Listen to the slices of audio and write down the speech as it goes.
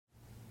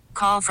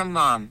Call from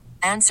mom.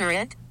 Answer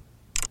it.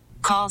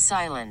 Call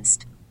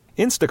silenced.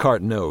 Instacart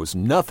knows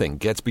nothing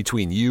gets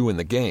between you and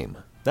the game.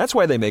 That's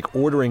why they make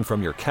ordering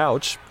from your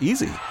couch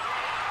easy.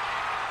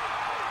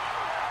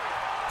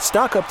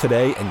 Stock up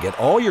today and get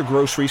all your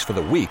groceries for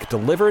the week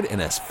delivered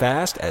in as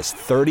fast as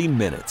 30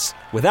 minutes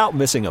without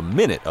missing a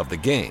minute of the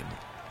game.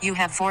 You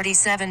have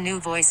 47 new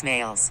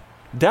voicemails.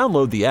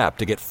 Download the app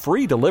to get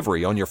free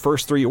delivery on your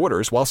first 3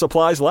 orders while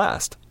supplies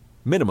last.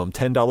 Minimum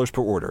 $10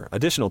 per order.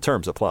 Additional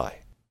terms apply.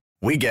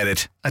 We get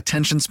it.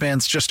 Attention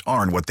spans just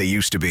aren't what they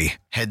used to be.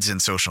 Heads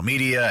in social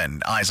media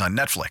and eyes on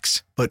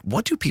Netflix. But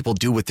what do people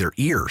do with their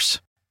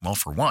ears? Well,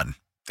 for one,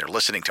 they're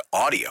listening to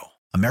audio.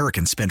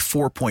 Americans spend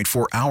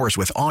 4.4 hours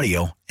with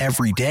audio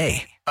every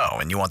day. Oh,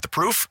 and you want the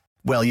proof?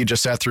 Well, you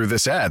just sat through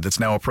this ad that's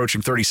now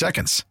approaching 30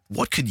 seconds.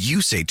 What could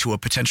you say to a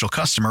potential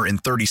customer in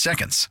 30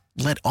 seconds?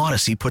 Let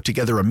Odyssey put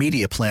together a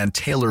media plan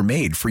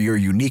tailor-made for your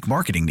unique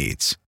marketing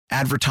needs.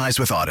 Advertise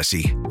with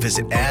Odyssey.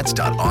 Visit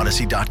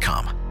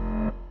ads.odyssey.com.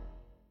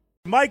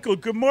 Michael,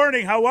 good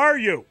morning. How are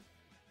you?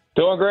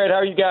 Doing great. How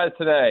are you guys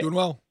today? Doing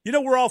well. You know,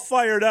 we're all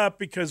fired up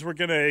because we're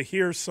going to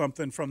hear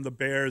something from the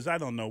Bears. I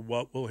don't know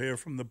what we'll hear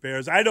from the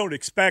Bears. I don't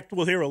expect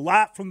we'll hear a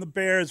lot from the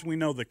Bears. We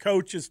know the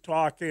coach is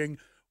talking.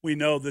 We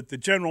know that the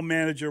general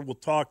manager will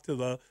talk to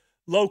the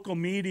local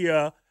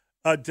media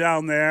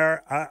down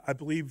there. I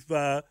believe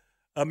Matt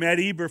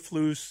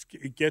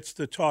Eberflus gets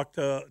to talk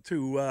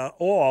to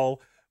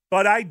all.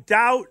 But I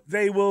doubt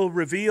they will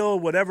reveal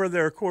whatever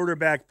their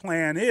quarterback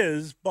plan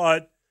is.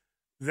 But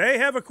they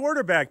have a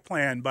quarterback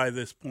plan by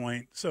this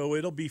point, so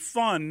it'll be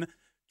fun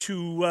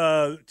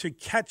to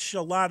catch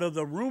a lot of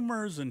the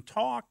rumors and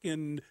talk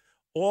and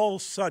all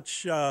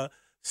such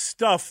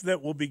stuff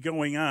that will be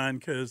going on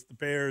because the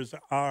Bears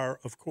are,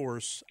 of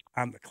course,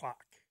 on the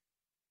clock.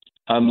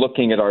 I'm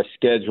looking at our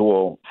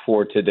schedule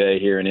for today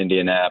here in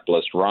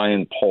Indianapolis.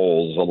 Ryan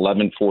Poles,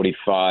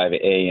 11:45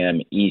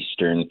 a.m.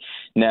 Eastern.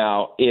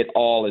 Now, it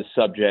all is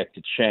subject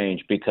to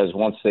change because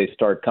once they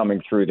start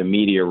coming through the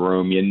media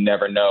room, you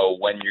never know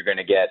when you're going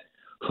to get,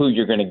 who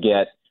you're going to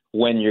get,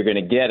 when you're going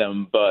to get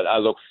them. But I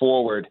look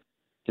forward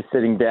to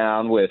sitting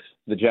down with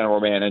the general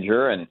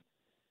manager and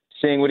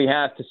seeing what he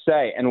has to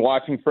say and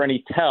watching for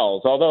any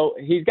tells, although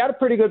he's got a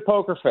pretty good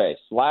poker face.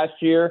 Last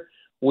year,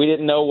 we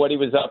didn't know what he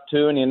was up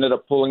to, and he ended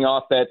up pulling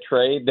off that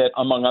trade that,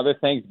 among other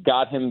things,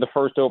 got him the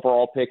first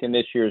overall pick in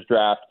this year's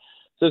draft.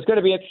 So it's going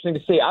to be interesting to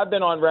see. I've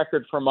been on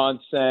record for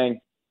months saying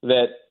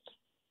that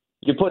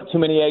you put too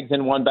many eggs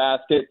in one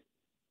basket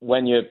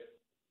when you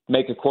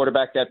make a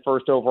quarterback that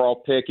first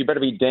overall pick. You better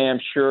be damn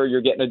sure you're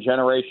getting a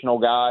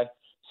generational guy,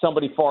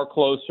 somebody far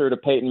closer to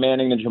Peyton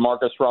Manning than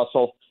Jamarcus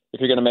Russell if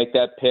you're going to make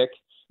that pick,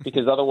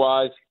 because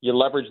otherwise you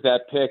leverage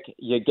that pick,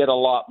 you get a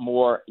lot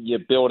more, you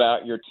build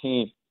out your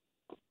team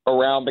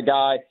around the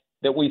guy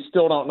that we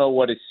still don't know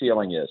what his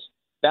ceiling is.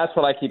 That's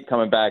what I keep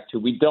coming back to.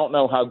 We don't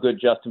know how good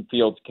Justin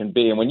Fields can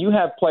be. And when you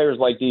have players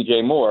like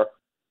DJ Moore,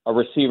 a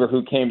receiver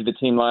who came to the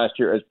team last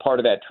year as part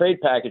of that trade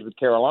package with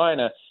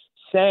Carolina,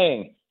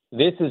 saying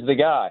this is the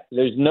guy.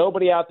 There's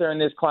nobody out there in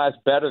this class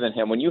better than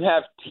him. When you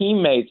have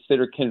teammates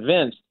that are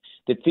convinced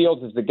that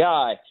Fields is the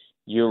guy,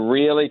 you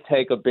really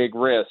take a big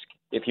risk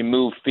if you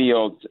move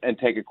Fields and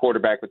take a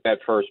quarterback with that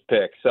first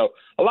pick. So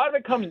a lot of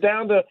it comes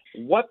down to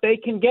what they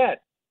can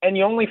get. And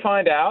you only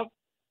find out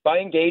by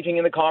engaging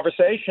in the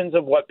conversations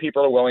of what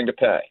people are willing to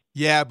pay.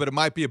 Yeah, but it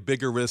might be a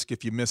bigger risk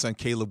if you miss on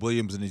Caleb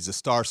Williams and he's a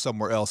star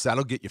somewhere else.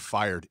 That'll get you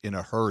fired in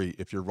a hurry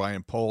if you're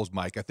Ryan Poles,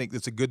 Mike. I think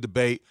that's a good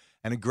debate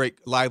and a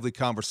great lively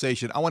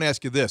conversation. I want to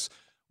ask you this.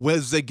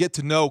 As they get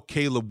to know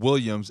Caleb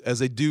Williams, as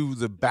they do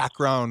the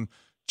background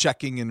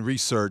checking and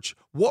research,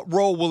 what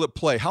role will it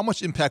play? How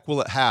much impact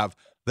will it have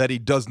that he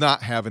does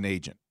not have an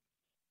agent?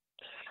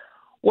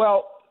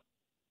 Well,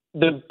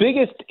 the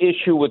biggest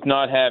issue with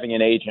not having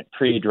an agent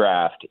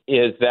pre-draft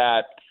is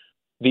that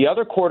the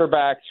other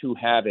quarterbacks who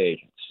have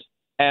agents,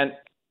 and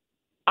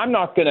I'm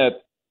not going to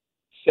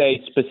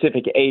say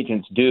specific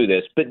agents do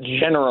this, but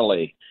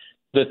generally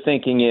the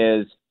thinking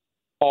is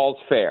all's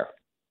fair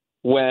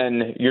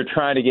when you're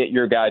trying to get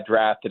your guy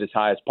drafted as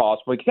high as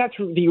possible, because that's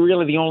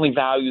really the only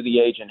value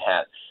the agent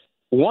has.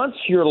 Once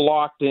you're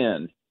locked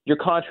in, your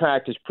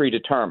contract is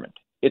predetermined.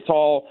 It's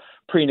all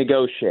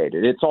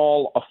pre-negotiated. It's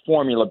all a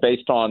formula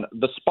based on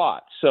the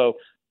spot. So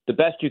the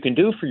best you can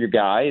do for your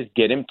guy is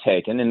get him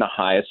taken in the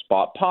highest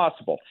spot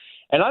possible.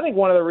 And I think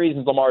one of the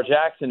reasons Lamar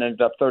Jackson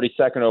ended up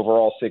 32nd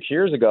overall 6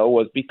 years ago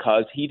was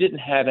because he didn't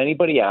have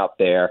anybody out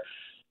there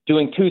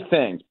doing two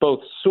things, both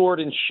sword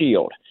and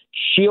shield,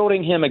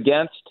 shielding him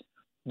against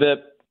the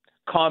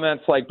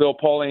comments like Bill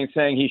Polian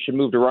saying he should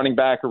move to running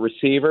back or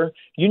receiver.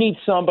 You need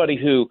somebody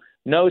who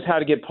knows how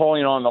to get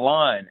Polian on the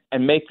line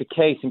and make the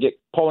case and get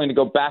Polian to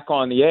go back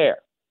on the air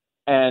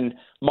and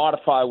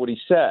modify what he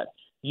said.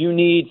 You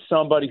need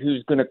somebody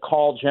who's going to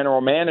call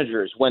general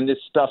managers when this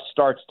stuff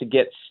starts to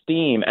get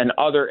steam and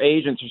other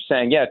agents are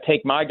saying, yeah,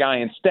 take my guy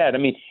instead. I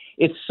mean,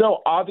 it's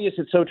so obvious,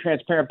 it's so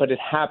transparent, but it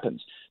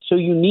happens. So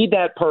you need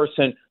that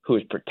person who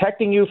is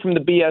protecting you from the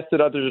BS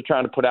that others are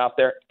trying to put out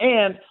there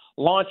and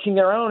launching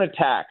their own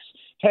attacks.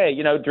 hey,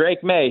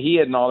 Drake May, he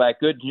isn't all that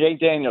good. Jay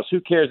Daniels,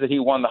 who cares that he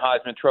won the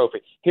Heisman Trophy?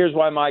 Here's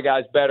why my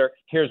guy's better.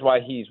 Here's why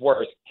he's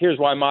worse. Here's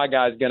why my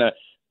guy's going to,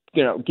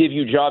 give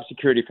you job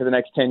security for the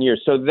next 10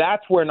 years. So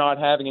that's where not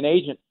having an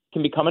agent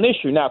can become an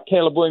issue. Now,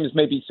 Caleb Williams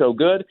may be so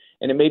good,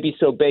 and it may be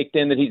so baked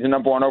in that he's the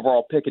number one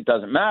overall pick, it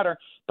doesn't matter.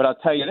 But I'll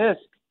tell you this,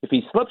 if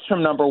he slips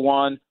from number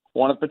one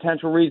of the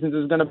potential reasons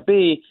is going to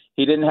be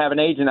he didn't have an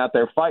agent out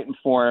there fighting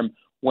for him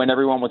when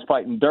everyone was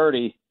fighting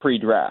dirty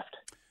pre-draft.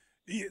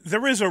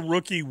 There is a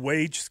rookie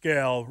wage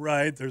scale,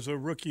 right? There's a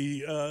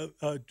rookie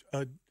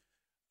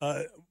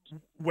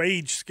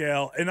wage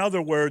scale. In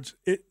other words,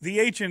 the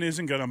agent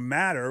isn't going to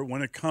matter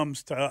when it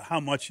comes to how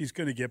much he's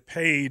going to get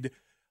paid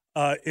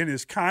in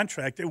his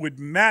contract. It would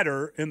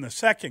matter in the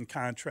second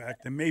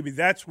contract, and maybe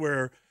that's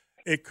where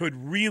it could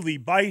really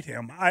bite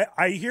him.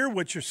 I hear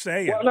what you're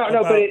saying. Well,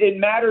 no, but it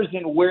matters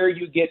in where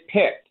you get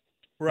picked.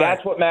 Right.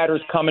 That's what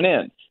matters coming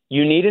in.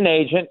 You need an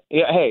agent.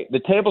 Hey, the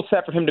table's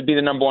set for him to be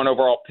the number one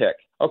overall pick.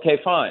 Okay,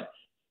 fine.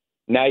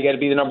 Now you got to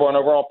be the number one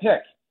overall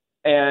pick.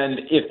 And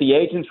if the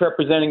agent's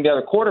representing the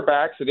other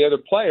quarterbacks or the other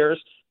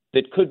players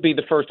that could be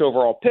the first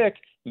overall pick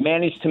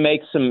manage to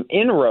make some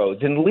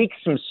inroads and leak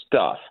some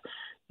stuff.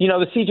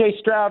 The C.J.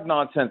 Stroud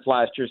nonsense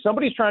last year.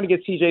 Somebody's trying to get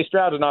C.J.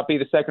 Stroud to not be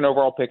the second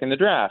overall pick in the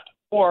draft,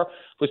 or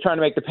was trying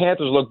to make the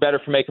Panthers look better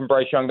for making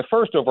Bryce Young the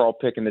first overall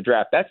pick in the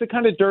draft. That's the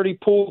kind of dirty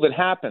pool that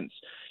happens.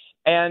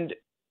 And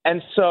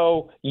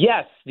so,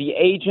 yes, the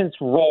agent's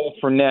role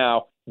for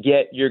now,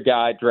 get your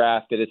guy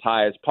drafted as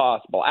high as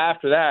possible.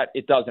 After that,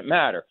 it doesn't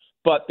matter.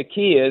 But the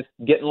key is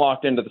getting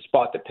locked into the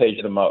spot that pays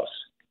you the most.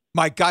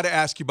 Mike, got to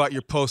ask you about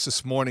your post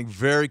this morning.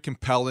 Very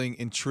compelling,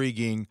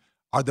 intriguing.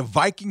 Are the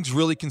Vikings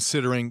really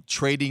considering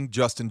trading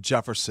Justin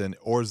Jefferson,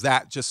 or is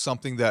that just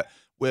something that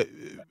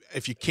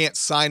if you can't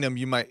sign him,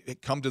 you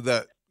might come to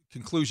the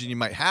conclusion you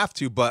might have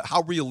to, but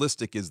how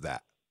realistic is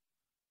that?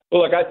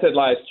 Well, like I said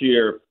last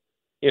year,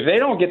 if they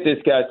don't get this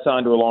guy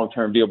signed to a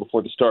long-term deal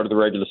before the start of the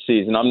regular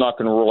season, I'm not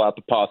going to rule out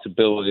the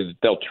possibility that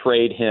they'll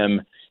trade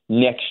him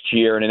next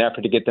year in an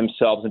effort to get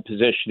themselves in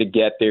position to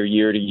get their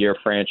year-to-year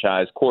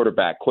franchise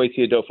quarterback. Kwesi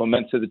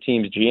Adofo-Mensah, the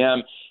team's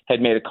GM, had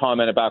made a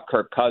comment about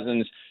Kirk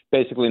Cousins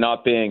basically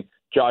not being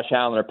Josh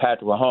Allen or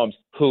Patrick Mahomes,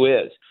 who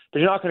is. But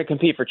you're not going to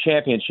compete for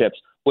championships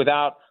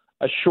without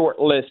a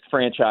short-list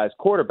franchise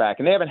quarterback.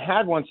 And they haven't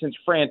had one since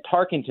Fran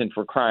Tarkenton,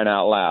 for crying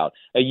out loud.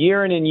 A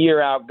year in and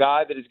year out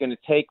guy that is going to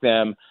take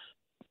them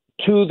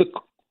to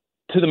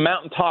the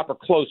mountaintop or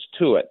close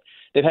to it.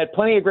 They've had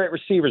plenty of great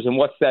receivers, and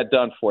what's that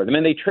done for them?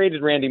 And they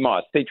traded Randy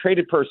Moss. They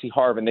traded Percy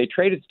Harvin. They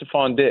traded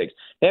Stephon Diggs.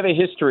 They have a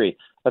history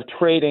of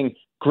trading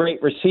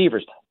great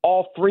receivers.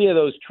 All three of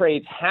those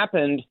trades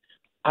happened,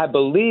 I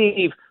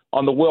believe,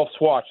 on the Wilfs'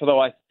 watch,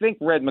 although I think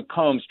Red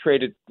McCombs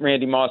traded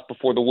Randy Moss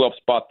before the Wilfs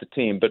bought the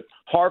team. But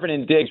Harvin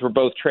and Diggs were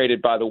both traded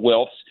by the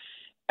Wilfs.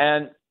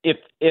 And if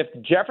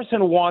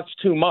Jefferson wants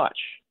too much,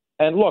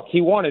 and look,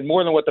 he wanted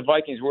more than what the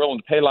Vikings were willing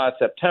to pay last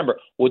September.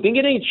 Well, it didn't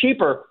get any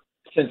cheaper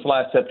since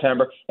last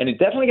September, and it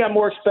definitely got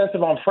more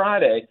expensive on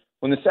Friday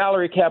when the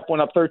salary cap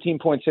went up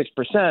 13.6%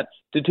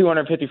 to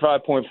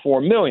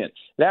 $255.4 million.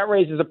 That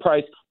raises the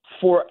price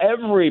for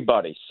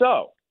everybody.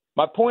 So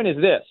my point is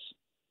this.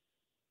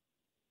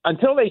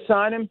 Until they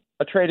sign him,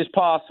 a trade is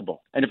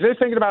possible. And if they're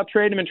thinking about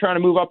trading him and trying to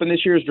move up in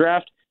this year's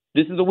draft,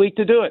 this is the week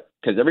to do it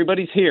because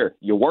everybody's here.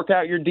 You work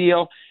out your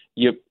deal,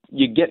 you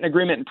get an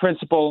agreement in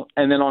principle,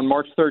 and then on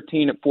March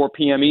 13 at 4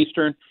 p.m.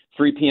 Eastern,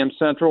 3 p.m.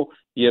 Central,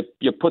 you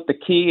put the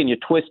key and you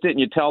twist it and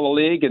you tell the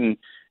league and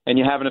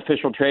you have an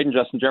official trade and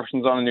Justin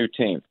Jefferson's on a new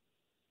team.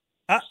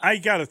 I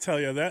got to tell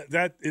you,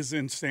 that is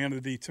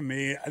insanity to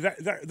me.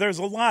 There's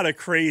a lot of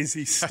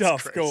crazy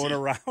stuff going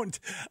around.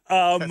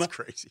 That's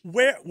crazy.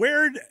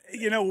 Where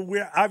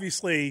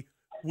obviously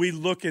we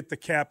look at the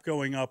cap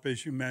going up,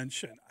 as you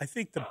mentioned. I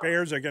think the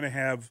Bears are going to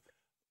have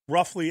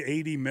roughly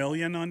 $80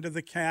 million under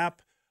the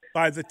cap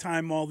by the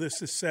time all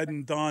this is said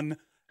and done.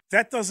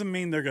 That doesn't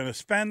mean they're going to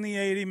spend the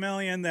 $80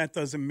 million. That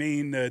doesn't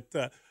mean that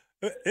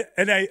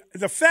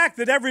the fact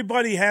that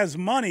everybody has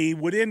money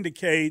would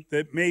indicate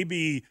that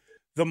maybe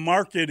the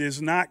market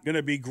is not going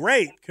to be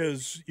great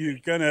because you're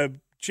going to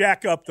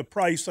jack up the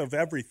price of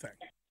everything.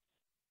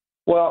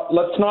 Well,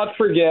 let's not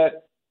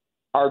forget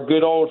our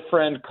good old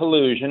friend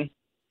collusion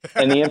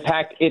and the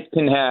impact it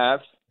can have.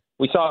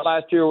 We saw it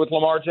last year with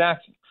Lamar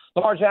Jackson.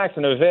 Lamar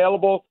Jackson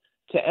available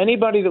to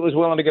anybody that was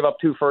willing to give up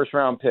 2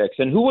 first-round picks.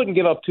 And who wouldn't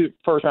give up 2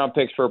 first-round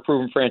picks for a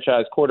proven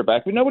franchise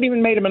quarterback? But nobody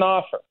even made him an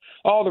offer.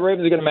 Oh, the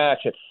Ravens are going to match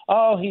it.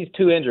 Oh, he's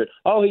too injured.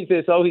 Oh, he's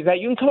this. Oh, he's that.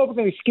 You can come up with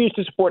an excuse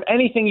to support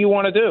anything you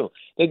want to do.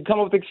 They can come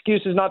up with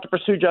excuses not to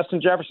pursue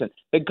Justin Jefferson.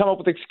 They can come up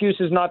with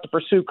excuses not to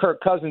pursue Kirk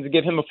Cousins and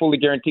give him a fully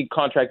guaranteed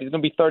contract. He's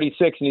going to be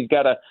 36, and he's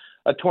got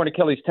a torn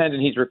Achilles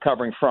tendon he's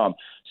recovering from.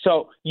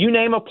 So you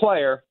name a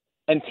player,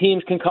 and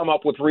teams can come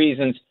up with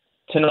reasons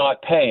to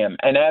not pay him.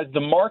 And as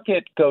the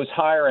market goes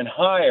higher and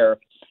higher,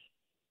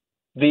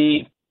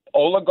 the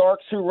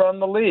oligarchs who run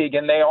the league,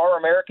 and they are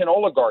American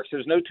oligarchs,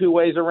 there's no two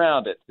ways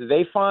around it,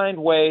 they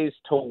find ways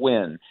to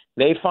win.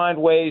 They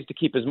find ways to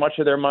keep as much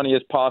of their money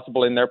as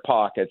possible in their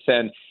pockets.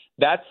 And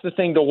That's the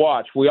thing to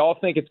watch. We all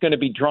think it's going to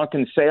be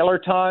drunken sailor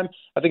time.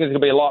 I think it's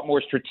going to be a lot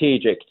more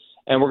strategic,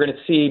 and we're going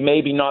to see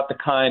maybe not the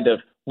kind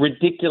of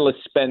ridiculous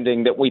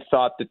spending that we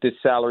thought that this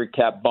salary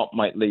cap bump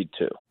might lead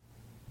to.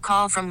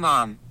 Call from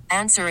mom.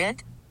 Answer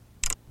it.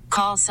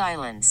 Call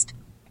silenced.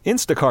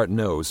 Instacart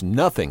knows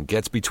nothing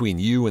gets between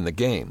you and the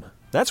game.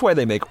 That's why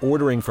they make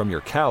ordering from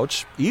your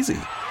couch easy.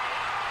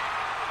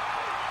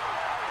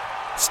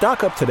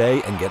 Stock up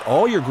today and get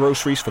all your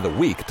groceries for the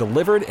week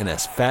delivered in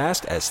as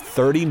fast as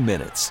 30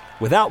 minutes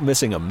without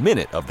missing a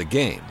minute of the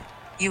game.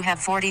 You have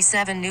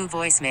 47 new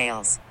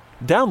voicemails.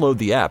 Download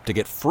the app to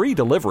get free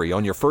delivery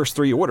on your first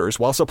 3 orders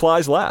while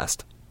supplies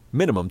last.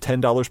 Minimum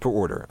 $10 per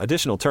order.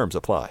 Additional terms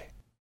apply.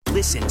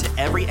 Listen to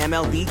every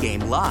MLB game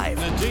live.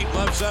 In the deep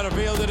left center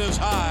field, it is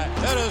high,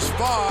 it is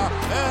far,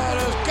 it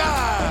is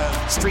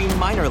gone. Stream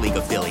minor league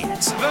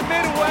affiliates. The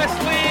Midwest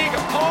League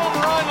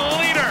home run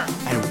leader.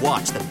 And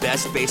watch the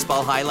best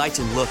baseball highlights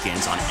and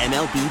look-ins on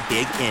MLB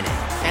Big Inning.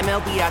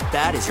 MLB At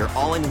Bat is your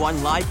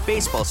all-in-one live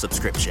baseball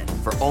subscription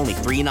for only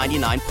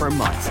 $3.99 per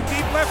month.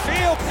 Deep left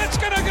field, it's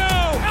gonna go.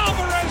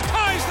 Alvarez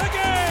ties the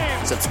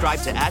game.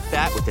 Subscribe to At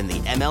Bat within the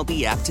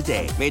MLB app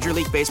today. Major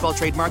League Baseball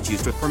trademarks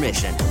used with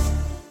permission.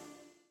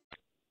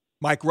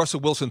 Mike, Russell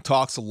Wilson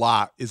talks a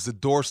lot. Is the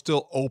door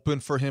still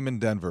open for him in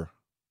Denver?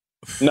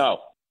 No.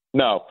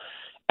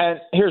 And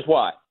here's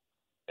why.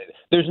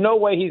 There's no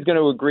way he's going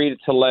to agree to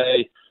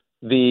delay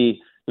the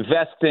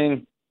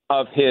vesting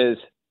of his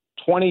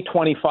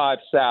 2025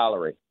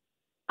 salary,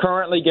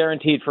 currently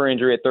guaranteed for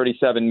injury at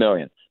 $37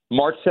 million.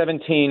 March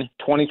 17,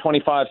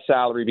 2025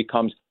 salary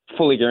becomes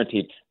fully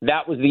guaranteed.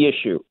 That was the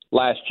issue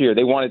last year.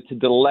 They wanted to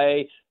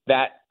delay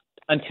that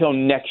until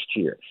next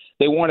year.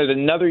 They wanted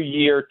another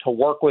year to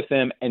work with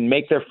him and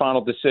make their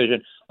final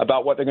decision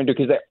about what they're going to do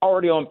because they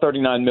already owe him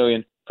 $39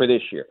 million for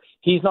this year.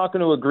 He's not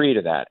going to agree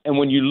to that. And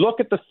when you look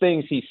at the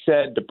things he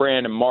said to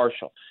Brandon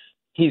Marshall,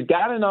 he's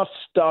got enough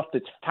stuff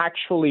that's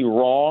factually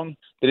wrong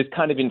that is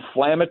kind of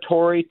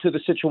inflammatory to the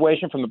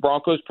situation from the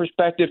Broncos'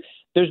 perspective.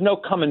 There's no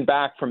coming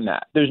back from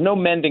that. There's no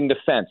mending the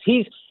fence.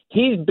 He's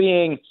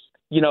being,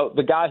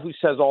 the guy who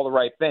says all the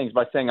right things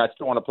by saying, I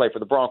still want to play for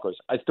the Broncos.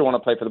 I still want to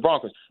play for the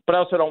Broncos. But I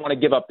also don't want to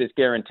give up this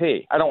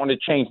guarantee. I don't want to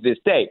change this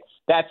date.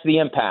 That's the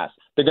impasse.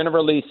 They're going to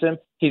release him.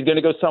 He's going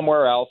to go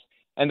somewhere else.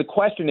 And the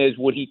question is,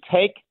 would he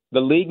take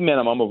the league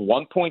minimum of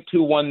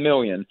 $1.21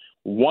 million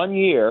 1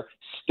 year,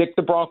 stick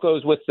the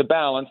Broncos with the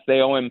balance? They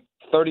owe him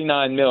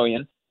 $39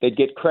 million. They'd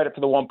get credit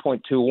for the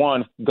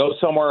 1.21, go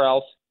somewhere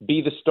else,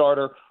 be the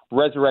starter,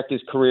 resurrect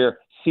his career,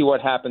 see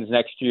what happens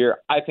next year.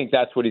 I think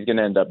that's what he's going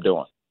to end up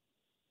doing.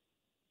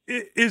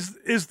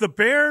 Is the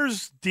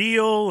Bears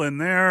deal and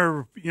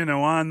they're,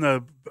 on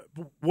the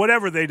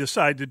whatever they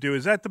decide to do,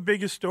 is that the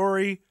biggest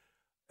story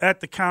at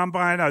the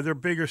Combine? Are there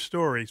bigger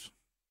stories?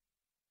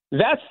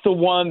 That's the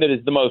one that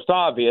is the most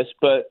obvious,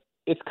 but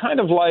it's kind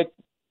of like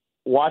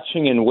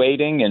watching and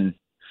waiting and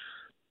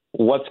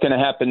what's going to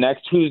happen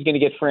next, who's going to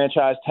get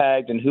franchise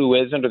tagged and who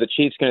isn't. Are the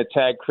Chiefs going to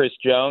tag Chris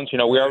Jones? We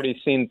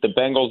already seen the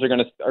Bengals are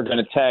going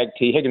to tag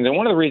T. Higgins, and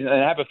one of the reasons,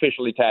 and have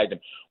officially tagged him.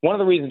 One of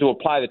the reasons to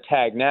apply the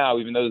tag now,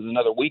 even though there's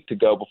another week to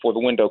go before the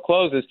window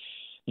closes,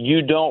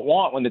 you don't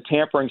want when the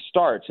tampering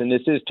starts, and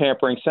this is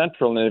tampering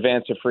central in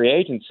advance of free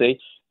agency.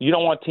 You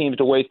don't want teams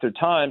to waste their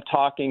time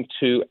talking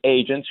to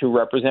agents who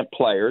represent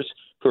players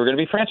who are going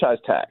to be franchise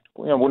tagged.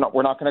 We're not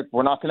going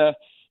to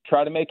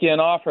try to make you an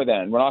offer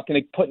then. We're not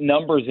going to put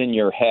numbers in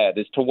your head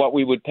as to what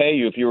we would pay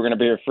you if you were going to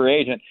be a free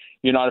agent.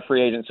 You're not a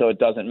free agent, so it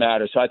doesn't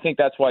matter. So I think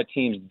that's why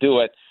teams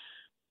do it.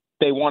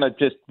 They want to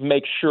just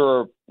make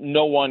sure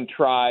no one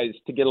tries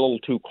to get a little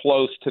too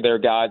close to their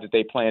guy that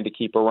they plan to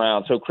keep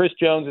around. So Chris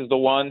Jones is the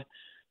one,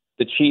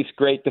 the Chiefs'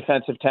 great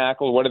defensive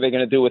tackle. What are they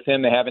going to do with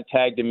him? They haven't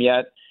tagged him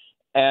yet.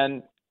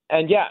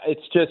 And yeah,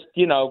 it's just,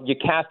 you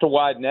cast a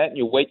wide net and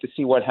you wait to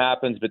see what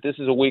happens. But this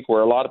is a week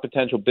where a lot of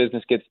potential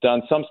business gets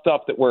done, some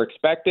stuff that we're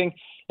expecting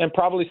and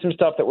probably some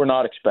stuff that we're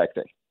not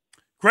expecting.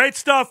 Great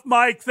stuff,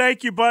 Mike.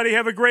 Thank you, buddy.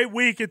 Have a great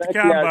week at the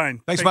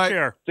Combine. Thanks, Take Mike.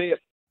 care. See you.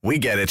 We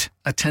get it.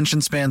 Attention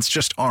spans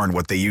just aren't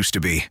what they used to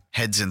be.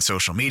 Heads in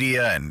social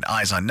media and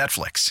eyes on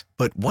Netflix.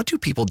 But what do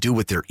people do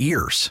with their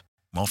ears?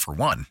 Well, for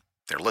one,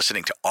 they're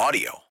listening to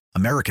audio.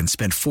 Americans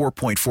spend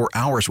 4.4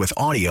 hours with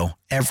audio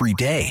every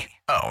day.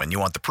 Oh, and you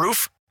want the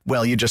proof?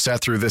 Well, you just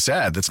sat through this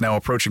ad that's now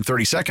approaching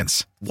 30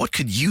 seconds. What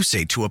could you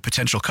say to a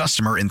potential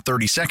customer in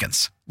 30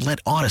 seconds? Let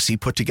Odyssey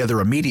put together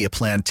a media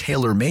plan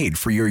tailor-made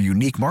for your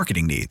unique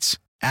marketing needs.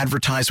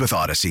 Advertise with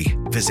Odyssey.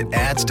 Visit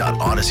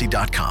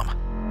ads.odyssey.com.